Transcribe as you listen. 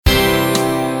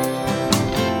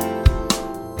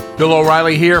Bill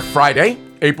O'Reilly here, Friday,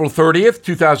 April 30th,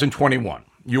 2021.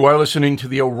 You are listening to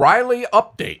the O'Reilly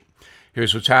Update.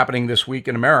 Here's what's happening this week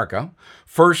in America.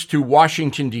 First to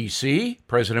Washington, D.C.,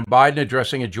 President Biden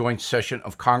addressing a joint session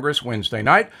of Congress Wednesday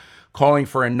night, calling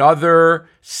for another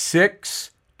 $6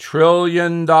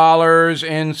 trillion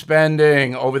in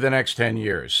spending over the next 10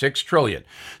 years. $6 trillion.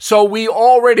 So we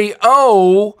already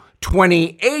owe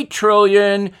 $28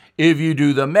 trillion. If you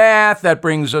do the math, that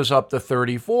brings us up to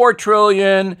 $34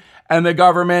 trillion, and the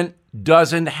government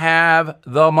doesn't have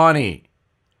the money.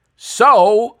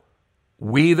 So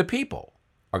we, the people,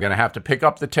 are going to have to pick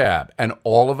up the tab, and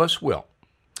all of us will.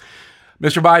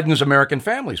 Mr. Biden's American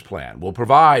Families Plan will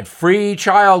provide free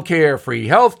childcare, free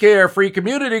health care, free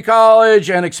community college,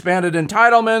 and expanded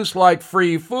entitlements like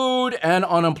free food and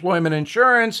unemployment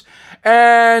insurance,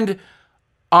 and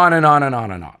on and on and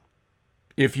on and on.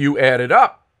 If you add it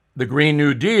up, the Green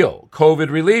New Deal, COVID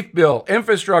relief bill,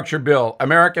 infrastructure bill,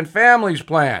 American Families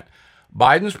Plan,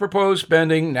 Biden's proposed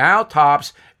spending now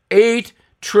tops $8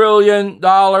 trillion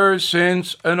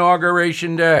since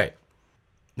Inauguration Day.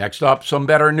 Next up, some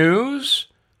better news,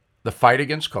 the fight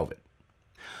against COVID.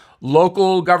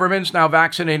 Local governments now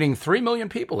vaccinating 3 million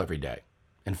people every day.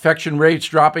 Infection rates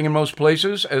dropping in most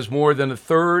places as more than a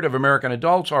third of American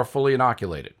adults are fully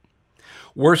inoculated.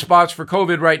 Worst spots for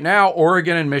COVID right now,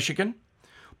 Oregon and Michigan.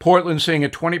 Portland seeing a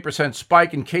 20%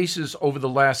 spike in cases over the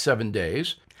last 7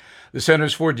 days. The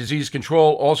Centers for Disease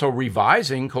Control also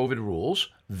revising COVID rules.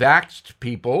 Vaxxed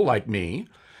people like me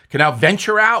can now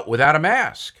venture out without a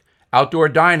mask. Outdoor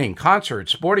dining,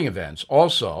 concerts, sporting events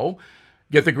also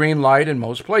get the green light in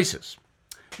most places.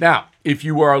 Now, if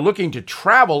you are looking to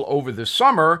travel over the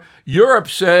summer, Europe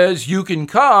says you can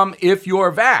come if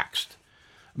you're vaxxed.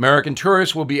 American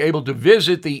tourists will be able to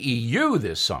visit the EU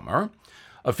this summer.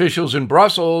 Officials in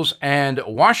Brussels and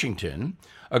Washington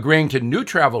agreeing to new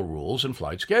travel rules and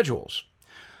flight schedules.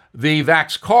 The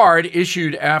Vax card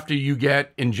issued after you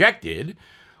get injected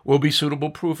will be suitable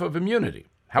proof of immunity.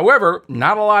 However,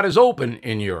 not a lot is open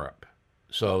in Europe,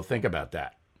 so think about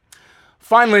that.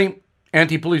 Finally,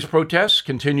 anti-police protests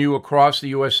continue across the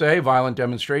USA. Violent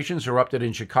demonstrations erupted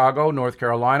in Chicago, North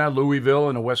Carolina, Louisville,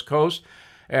 and the West Coast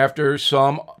after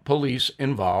some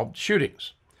police-involved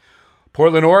shootings.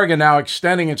 Portland, Oregon, now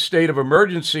extending its state of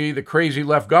emergency. The crazy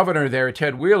left governor there,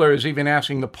 Ted Wheeler, is even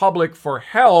asking the public for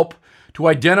help to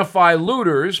identify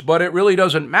looters, but it really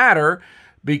doesn't matter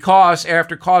because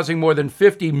after causing more than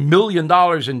 $50 million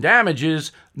in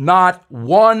damages, not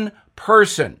one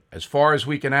person, as far as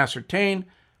we can ascertain,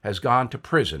 has gone to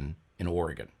prison in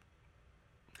Oregon.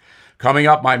 Coming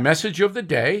up, my message of the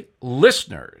day,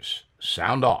 listeners,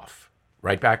 sound off.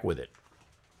 Right back with it.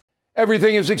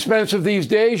 Everything is expensive these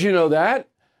days, you know that.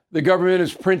 The government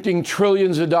is printing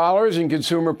trillions of dollars and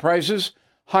consumer prices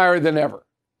higher than ever.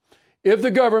 If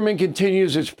the government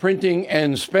continues its printing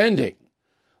and spending,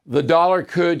 the dollar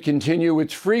could continue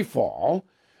its free fall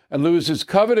and lose its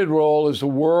coveted role as the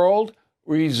world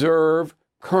reserve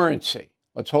currency.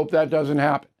 Let's hope that doesn't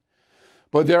happen.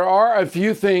 But there are a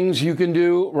few things you can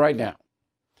do right now.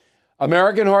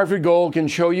 American Hartford Gold can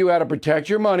show you how to protect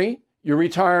your money, your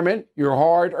retirement, your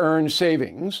hard-earned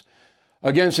savings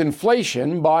against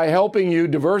inflation by helping you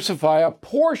diversify a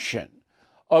portion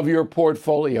of your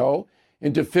portfolio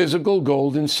into physical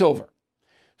gold and silver.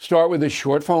 Start with a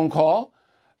short phone call,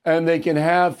 and they can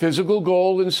have physical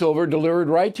gold and silver delivered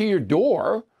right to your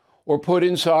door or put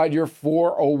inside your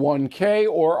 401k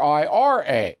or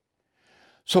IRA.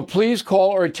 So please call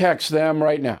or text them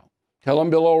right now. Tell them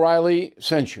Bill O'Reilly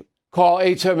sent you. Call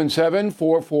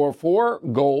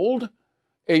 877-444-GOLD,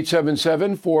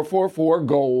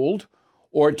 877-444-GOLD,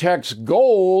 or text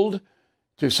GOLD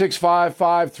to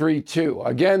 65532.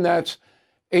 Again, that's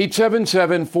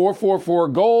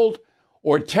 877-444-GOLD,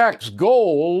 or text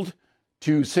GOLD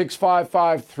to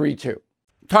 65532.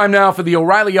 Time now for the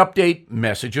O'Reilly Update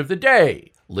message of the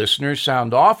day. Listeners,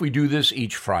 sound off. We do this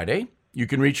each Friday. You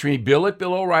can reach me, Bill at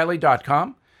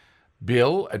BillO'Reilly.com.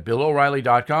 Bill at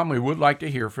BillO'Reilly.com. We would like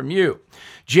to hear from you.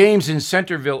 James in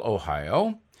Centerville,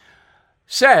 Ohio,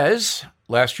 says,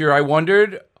 last year I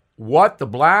wondered what the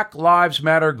Black Lives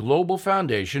Matter Global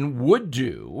Foundation would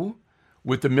do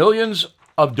with the millions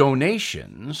of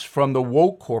donations from the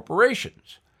woke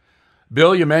corporations.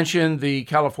 Bill, you mentioned the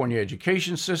California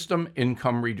education system,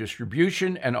 income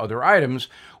redistribution, and other items.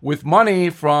 With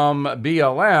money from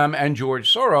BLM and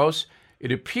George Soros,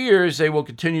 it appears they will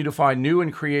continue to find new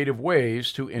and creative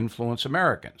ways to influence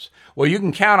Americans. Well, you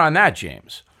can count on that,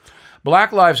 James.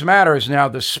 Black Lives Matter is now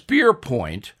the spear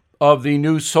point of the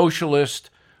new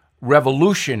socialist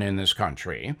revolution in this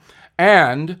country,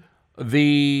 and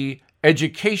the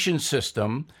education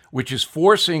system which is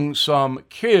forcing some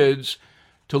kids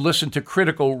to listen to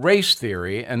critical race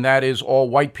theory, and that is all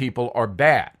white people are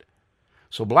bad.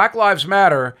 So Black Lives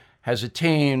Matter has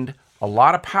attained a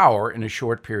lot of power in a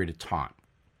short period of time.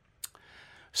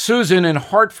 Susan in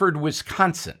Hartford,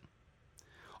 Wisconsin.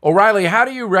 O'Reilly, how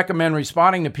do you recommend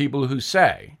responding to people who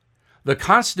say the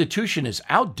Constitution is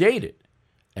outdated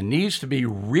and needs to be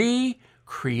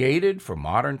recreated for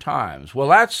modern times? Well,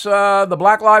 that's the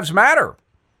Black Lives Matter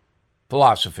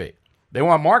philosophy. They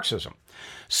want Marxism.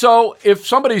 So if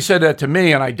somebody said that to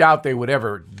me, and I doubt they would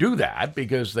ever do that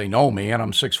because they know me and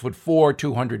I'm 6'4",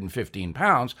 215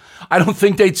 pounds, I don't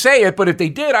think they'd say it. But if they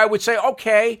did, I would say,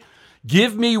 okay,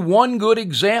 give me one good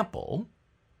example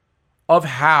of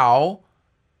how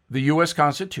the U.S.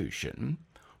 Constitution,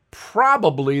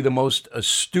 probably the most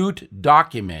astute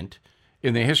document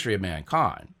in the history of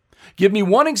mankind, give me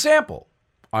one example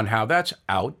on how that's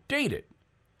outdated.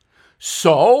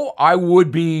 So I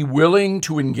would be willing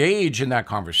to engage in that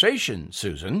conversation,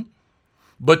 Susan.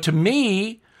 But to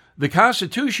me, the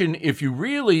Constitution, if you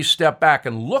really step back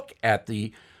and look at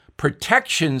the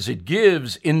protections it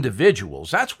gives individuals,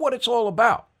 that's what it's all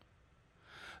about.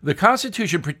 The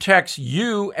Constitution protects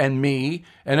you and me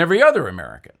and every other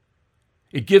American.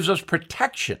 It gives us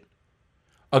protection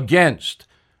against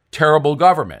terrible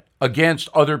government, against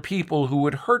other people who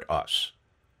would hurt us.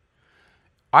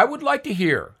 I would like to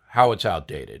hear how it's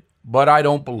outdated, but I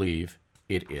don't believe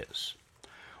it is.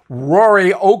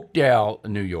 Rory, Oakdale,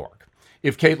 New York.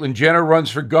 If Caitlyn Jenner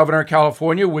runs for governor of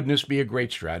California, wouldn't this be a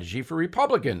great strategy for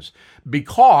Republicans?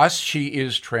 Because she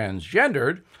is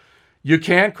transgendered, you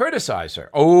can't criticize her.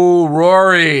 Oh,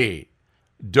 Rory,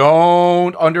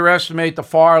 don't underestimate the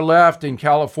far left in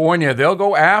California. They'll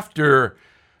go after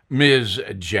Ms.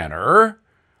 Jenner.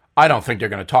 I don't think they're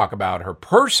going to talk about her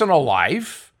personal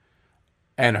life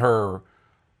and her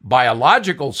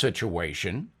biological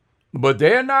situation, but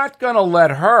they're not going to let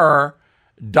her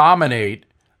dominate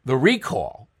the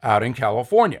recall out in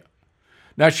California.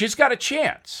 Now, she's got a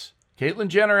chance. Caitlyn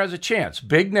Jenner has a chance.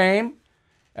 Big name.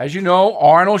 As you know,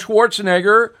 Arnold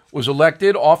Schwarzenegger was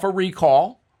elected off a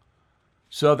recall.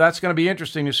 So that's going to be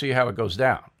interesting to see how it goes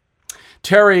down.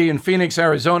 Terry in Phoenix,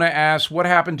 Arizona asks, what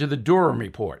happened to the Durham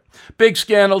report? Big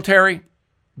scandal, Terry.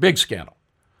 Big scandal.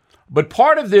 But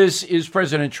part of this is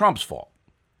President Trump's fault,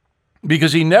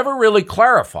 because he never really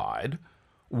clarified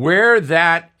where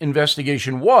that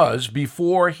investigation was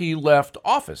before he left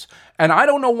office. And I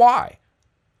don't know why.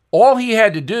 All he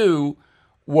had to do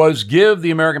was give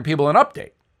the American people an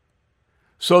update.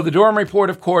 So the Durham report,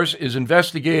 of course, is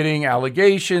investigating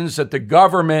allegations that the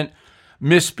government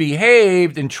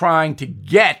misbehaved in trying to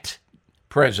get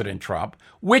President Trump,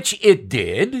 which it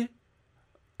did,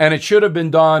 and it should have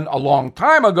been done a long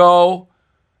time ago,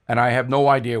 and I have no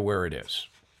idea where it is.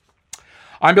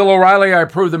 I'm Bill O'Reilly. I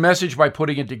approve the message by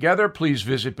putting it together. Please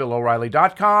visit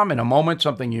BillO'Reilly.com. In a moment,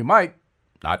 something you might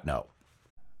not know.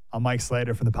 I'm Mike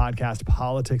Slater from the podcast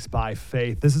Politics by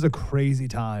Faith. This is a crazy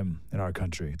time in our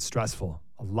country. It's stressful,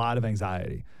 a lot of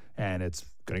anxiety, and it's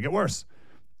going to get worse.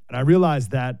 And I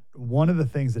realized that one of the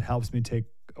things that helps me take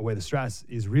away the stress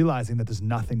is realizing that there's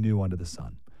nothing new under the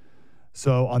sun.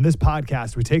 So on this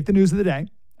podcast, we take the news of the day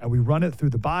and we run it through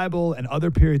the Bible and other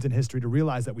periods in history to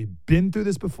realize that we've been through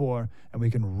this before and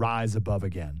we can rise above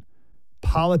again.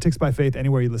 Politics by Faith,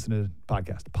 anywhere you listen to the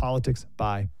podcast. Politics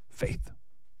by Faith.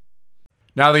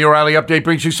 Now the O'Reilly Update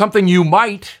brings you something you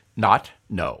might not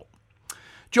know.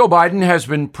 Joe Biden has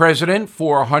been president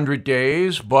for 100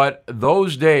 days, but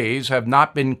those days have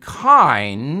not been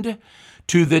kind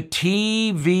to the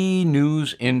TV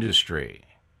news industry.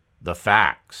 The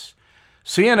facts.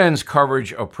 CNN's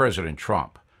coverage of President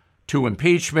Trump, 2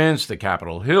 impeachments, the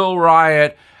Capitol Hill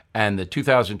riot, and the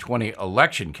 2020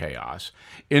 election chaos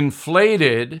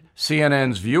inflated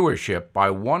CNN's viewership by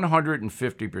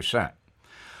 150%.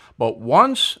 But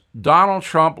once Donald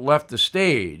Trump left the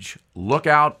stage, look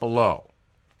out below.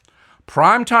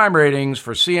 Primetime ratings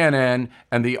for CNN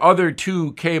and the other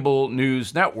 2 cable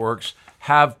news networks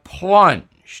have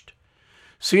plunged.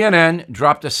 CNN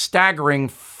dropped a staggering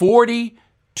 42%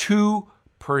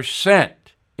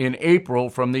 in April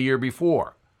from the year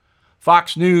before.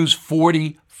 Fox News,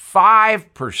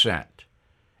 45%.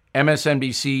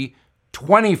 MSNBC,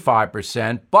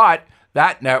 25%, but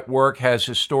that network has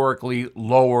historically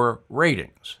lower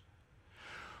ratings.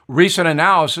 Recent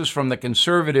analysis from the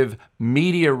Conservative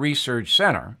Media Research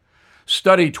Center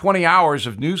studied 20 hours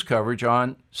of news coverage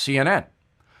on CNN.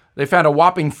 They found a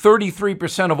whopping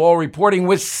 33% of all reporting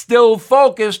was still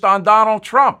focused on Donald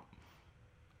Trump.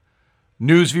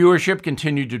 News viewership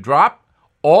continued to drop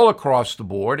all across the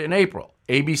board in April.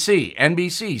 ABC,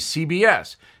 NBC,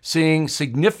 CBS seeing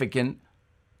significant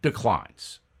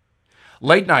declines.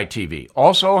 Late night TV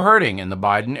also hurting in the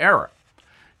Biden era.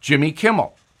 Jimmy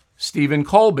Kimmel, Stephen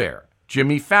Colbert,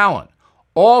 Jimmy Fallon,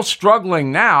 all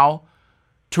struggling now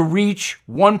to reach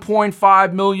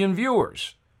 1.5 million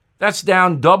viewers. That's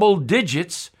down double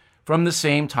digits from the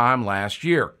same time last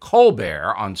year.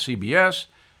 Colbert on CBS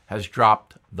has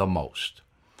dropped the most.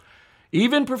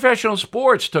 Even professional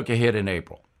sports took a hit in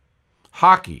April.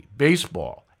 Hockey,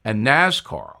 baseball, and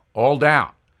NASCAR all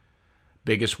down.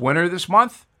 Biggest winner this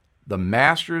month? The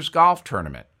Masters Golf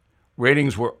Tournament.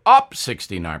 Ratings were up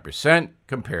 69%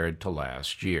 compared to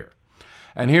last year.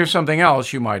 And here's something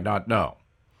else you might not know.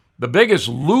 The biggest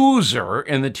loser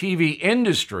in the TV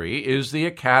industry is the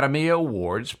Academy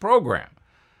Awards program.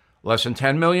 Less than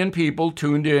 10 million people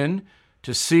tuned in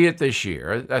to see it this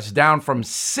year. That's down from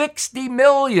 60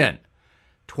 million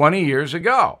 20 years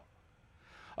ago.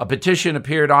 A petition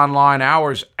appeared online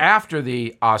hours after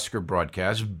the Oscar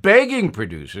broadcast, begging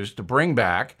producers to bring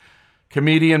back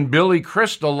comedian Billy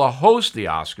Crystal to host the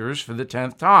Oscars for the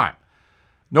 10th time.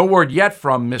 No word yet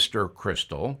from Mr.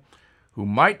 Crystal, who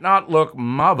might not look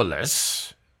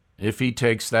marvelous if he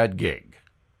takes that gig.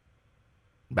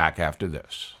 Back after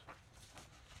this.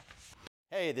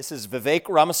 Hey, this is Vivek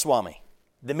Ramaswamy.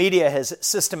 The media has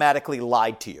systematically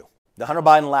lied to you. The Hunter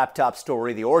Biden laptop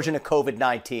story, the origin of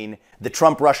COVID-19, the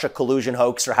Trump-Russia collusion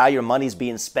hoax, or how your money's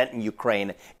being spent in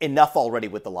Ukraine. Enough already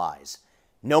with the lies.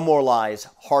 No more lies,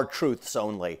 hard truths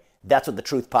only. That's what the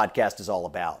Truth Podcast is all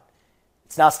about.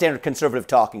 It's not standard conservative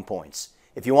talking points.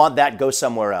 If you want that, go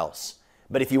somewhere else.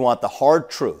 But if you want the hard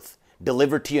truth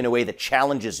delivered to you in a way that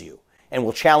challenges you and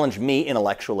will challenge me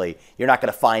intellectually, you're not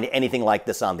going to find anything like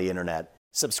this on the internet.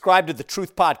 Subscribe to the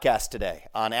Truth Podcast today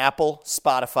on Apple,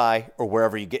 Spotify, or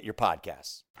wherever you get your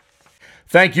podcasts.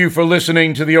 Thank you for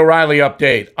listening to the O'Reilly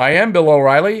Update. I am Bill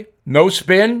O'Reilly. No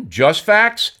spin, just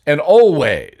facts, and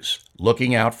always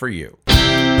looking out for you.